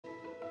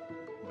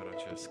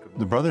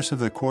The brothers of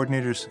the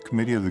Coordinators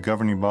Committee of the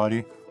governing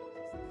body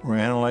were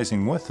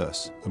analyzing with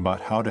us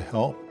about how to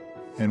help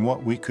and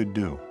what we could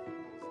do.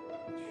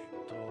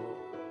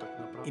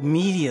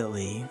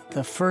 Immediately,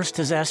 the first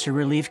disaster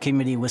relief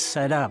committee was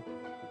set up.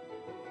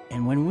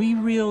 And when we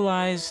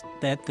realized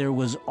that there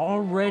was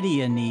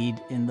already a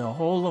need in the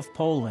whole of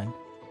Poland,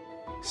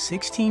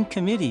 16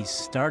 committees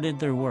started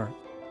their work.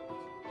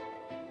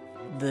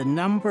 The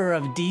number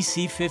of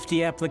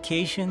DC-50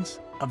 applications,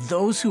 of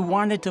those who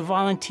wanted to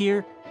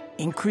volunteer,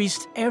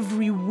 increased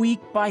every week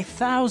by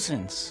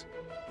thousands,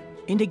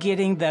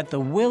 indicating that the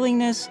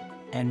willingness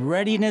and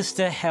readiness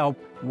to help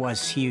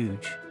was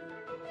huge.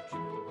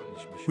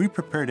 We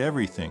prepared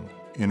everything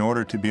in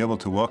order to be able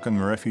to welcome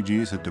the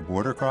refugees at the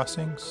border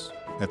crossings,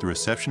 at the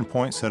reception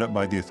point set up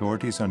by the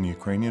authorities on the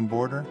Ukrainian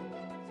border,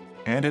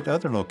 and at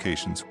other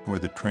locations where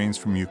the trains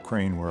from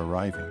Ukraine were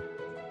arriving.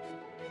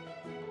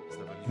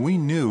 We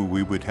knew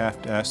we would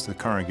have to ask the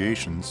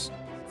congregations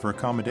for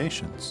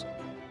accommodations.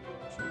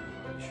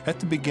 At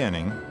the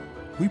beginning,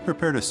 we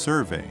prepared a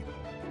survey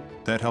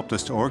that helped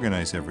us to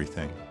organize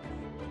everything.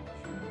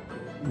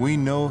 We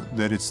know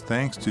that it's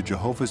thanks to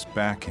Jehovah's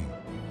backing,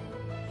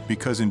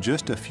 because in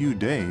just a few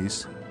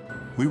days,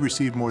 we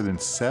received more than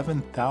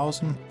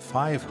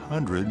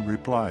 7,500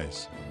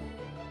 replies.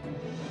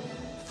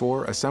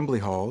 4 assembly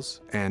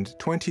halls and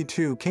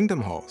 22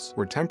 kingdom halls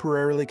were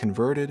temporarily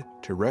converted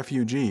to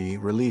refugee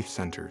relief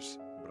centers.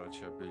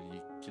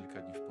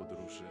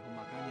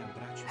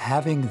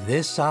 Having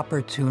this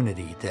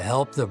opportunity to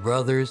help the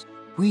brothers,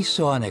 we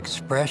saw an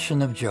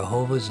expression of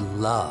Jehovah's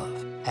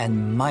love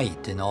and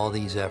might in all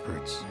these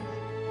efforts.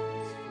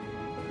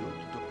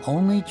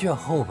 Only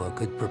Jehovah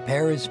could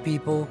prepare his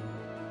people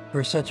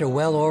for such a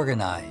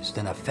well-organized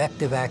and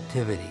effective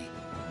activity.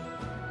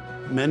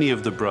 Many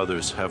of the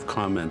brothers have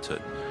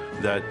commented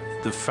that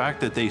the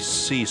fact that they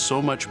see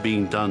so much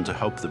being done to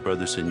help the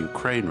brothers in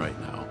Ukraine right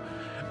now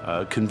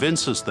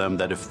convinces them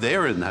that if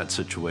they're in that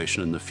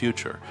situation in the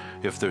future,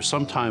 if there's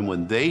some time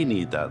when they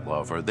need that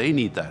love or they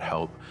need that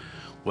help,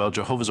 well,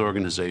 Jehovah's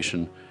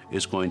organization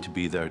is going to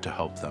be there to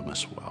help them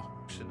as well.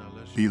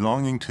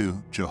 Belonging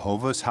to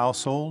Jehovah's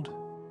household,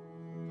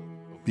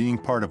 being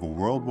part of a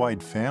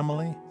worldwide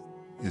family,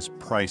 is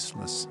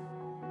priceless.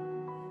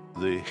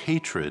 The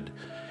hatred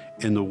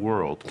in the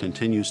world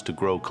continues to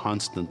grow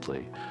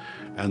constantly,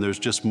 and there's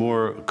just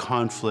more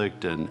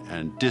conflict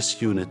and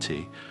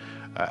disunity.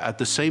 At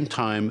the same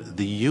time,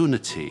 the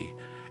unity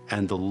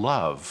and the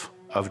love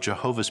of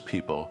Jehovah's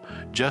people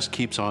just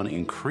keeps on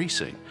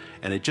increasing,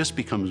 and it just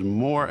becomes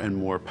more and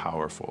more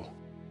powerful.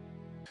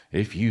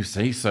 If you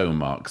say so,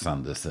 Mark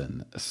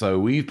Sanderson. So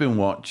we've been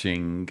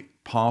watching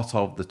part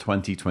of the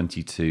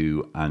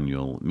 2022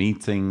 annual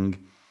meeting.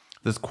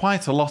 There's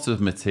quite a lot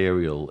of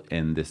material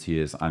in this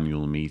year's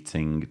annual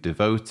meeting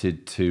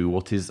devoted to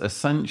what is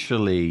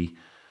essentially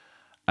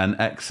an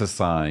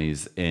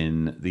exercise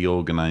in the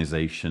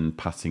organization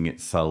patting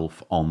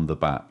itself on the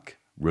back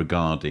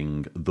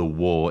regarding the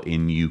war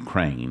in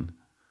Ukraine,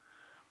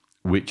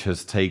 which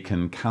has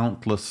taken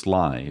countless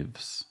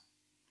lives.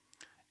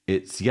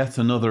 It's yet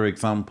another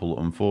example,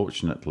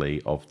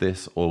 unfortunately, of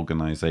this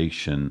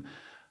organization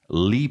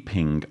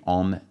leaping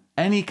on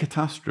any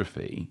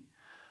catastrophe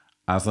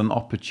as an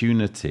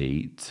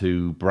opportunity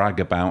to brag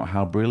about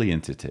how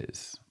brilliant it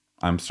is.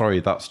 I'm sorry,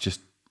 that's just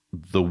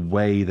the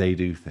way they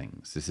do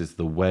things. This is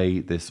the way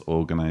this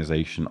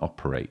organization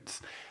operates.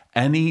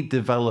 Any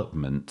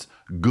development,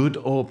 good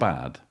or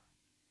bad,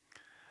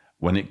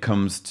 when it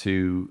comes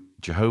to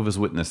Jehovah's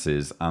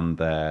Witnesses and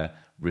their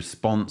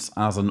response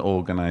as an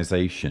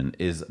organization,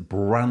 is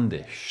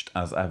brandished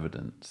as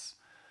evidence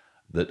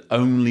that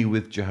only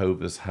with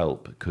Jehovah's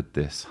help could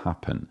this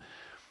happen.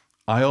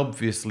 I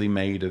obviously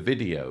made a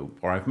video,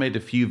 or I've made a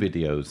few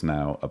videos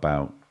now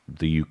about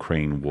the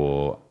Ukraine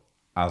war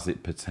as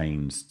it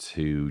pertains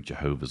to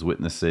Jehovah's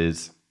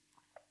Witnesses.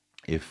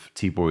 If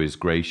Tibor is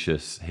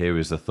gracious, here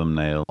is a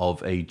thumbnail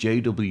of a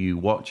JW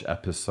Watch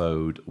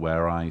episode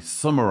where I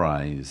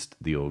summarized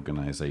the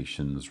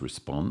organization's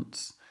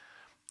response.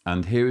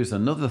 And here is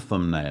another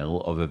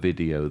thumbnail of a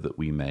video that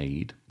we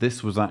made.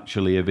 This was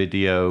actually a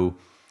video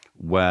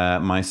where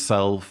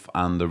myself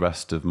and the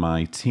rest of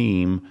my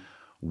team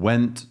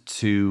went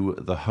to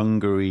the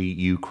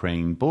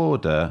Hungary-Ukraine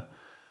border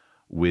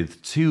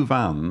with 2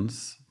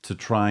 vans to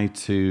try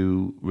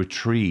to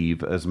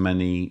retrieve as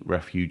many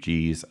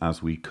refugees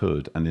as we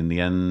could. And in the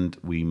end,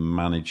 we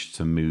managed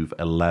to move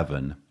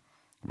 11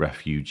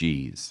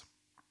 refugees.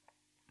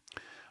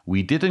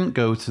 We didn't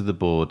go to the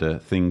border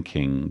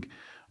thinking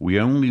we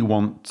only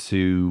want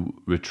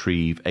to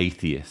retrieve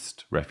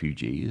atheist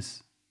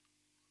refugees.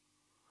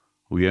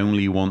 We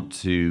only want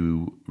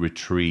to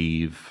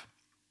retrieve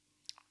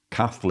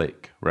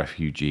Catholic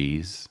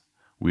refugees.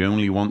 We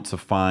only want to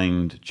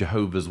find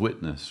Jehovah's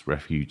Witness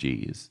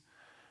refugees.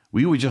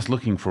 We were just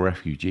looking for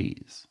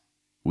refugees.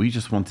 We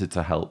just wanted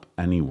to help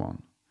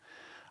anyone.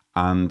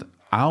 And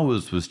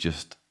ours was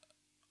just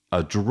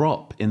a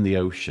drop in the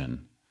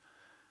ocean,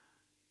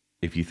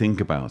 if you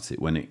think about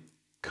it, when it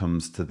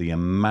comes to the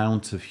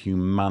amount of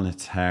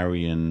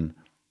humanitarian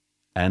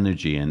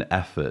energy and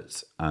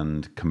effort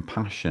and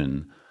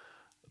compassion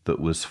that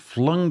was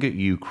flung at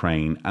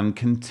Ukraine and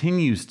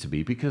continues to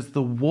be, because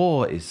the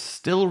war is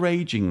still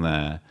raging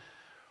there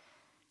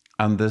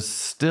and there's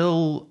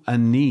still a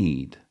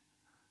need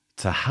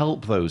to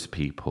help those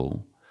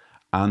people,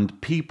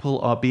 and people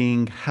are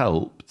being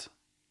helped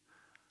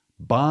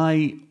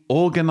by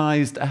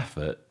organized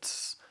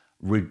efforts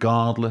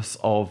regardless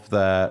of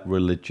their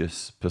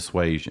religious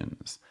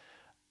persuasions.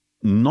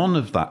 None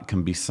of that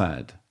can be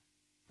said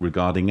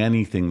regarding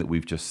anything that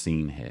we've just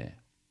seen here.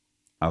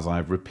 As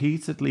I've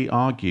repeatedly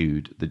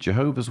argued, the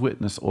Jehovah's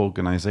Witness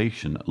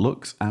organization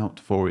looks out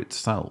for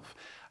itself,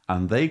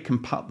 and they can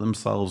pat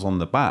themselves on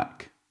the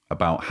back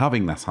about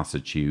having that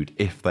attitude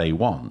if they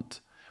want.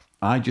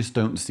 I just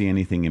don't see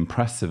anything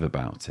impressive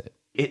about it.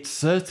 It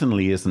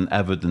certainly isn't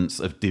evidence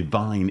of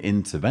divine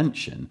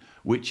intervention,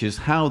 which is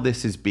how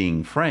this is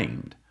being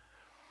framed.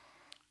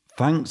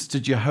 Thanks to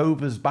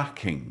Jehovah's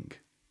backing,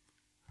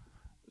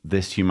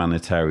 this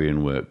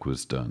humanitarian work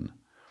was done.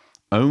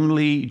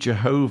 Only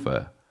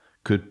Jehovah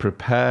could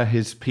prepare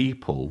his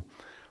people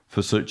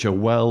for such a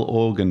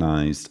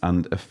well-organized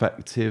and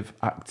effective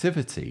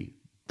activity.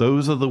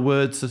 Those are the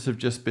words that have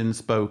just been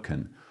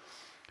spoken.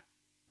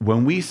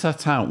 When we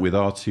set out with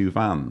our 2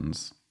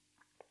 vans,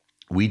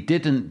 we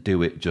didn't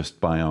do it just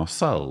by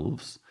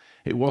ourselves.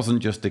 It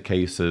wasn't just a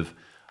case of,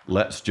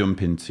 let's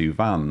jump in 2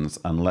 vans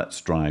and let's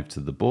drive to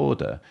the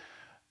border.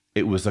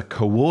 It was a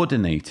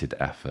coordinated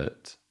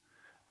effort.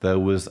 There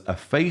was a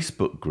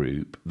Facebook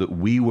group that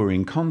we were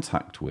in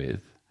contact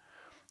with,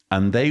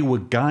 and they were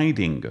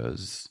guiding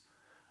us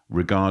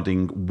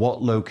regarding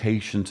what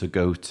location to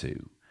go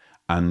to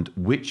and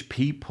which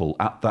people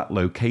at that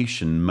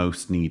location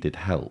most needed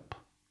help.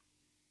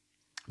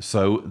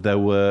 So there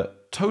were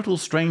total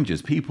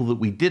strangers, people that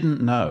we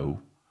didn't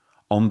know,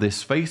 on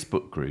this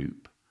Facebook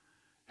group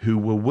who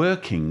were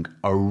working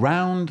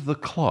around the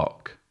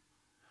clock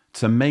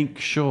to make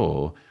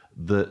sure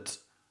that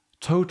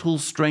total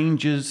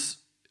strangers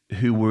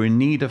who were in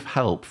need of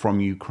help from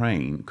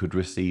Ukraine could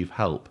receive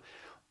help.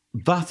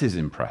 That is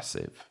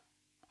impressive.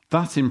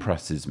 That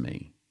impresses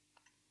me.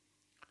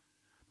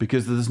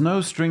 Because there's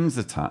no strings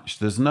attached.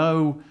 There's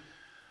no,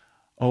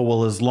 oh,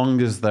 well, as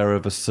long as they're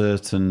of a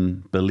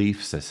certain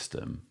belief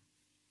system,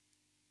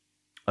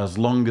 as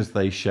long as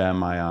they share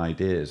my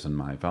ideas and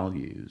my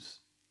values.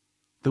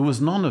 There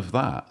was none of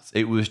that.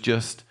 It was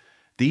just,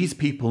 these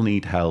people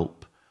need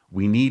help.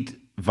 We need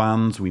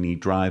vans, we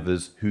need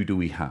drivers. Who do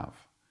we have?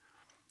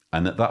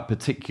 And at that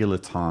particular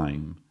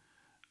time,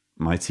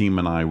 my team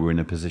and I were in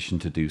a position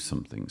to do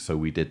something, so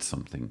we did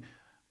something.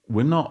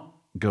 We're not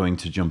going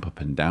to jump up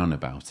and down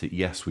about it.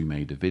 Yes, we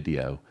made a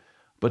video,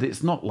 but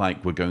it's not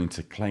like we're going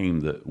to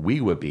claim that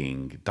we were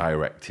being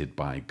directed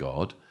by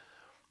God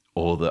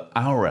or that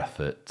our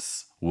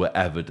efforts were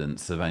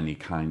evidence of any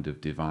kind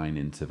of divine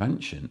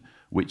intervention,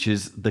 which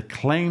is the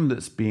claim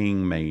that's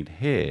being made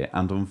here.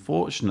 And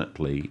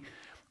unfortunately,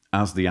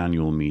 as the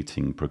annual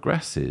meeting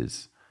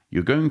progresses,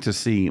 you're going to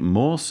see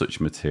more such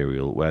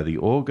material where the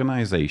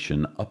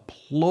organization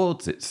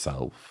applauds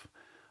itself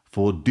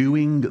for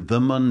doing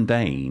the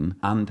mundane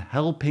and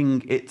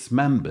helping its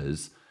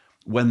members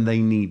when they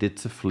needed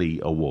to flee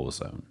a war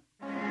zone.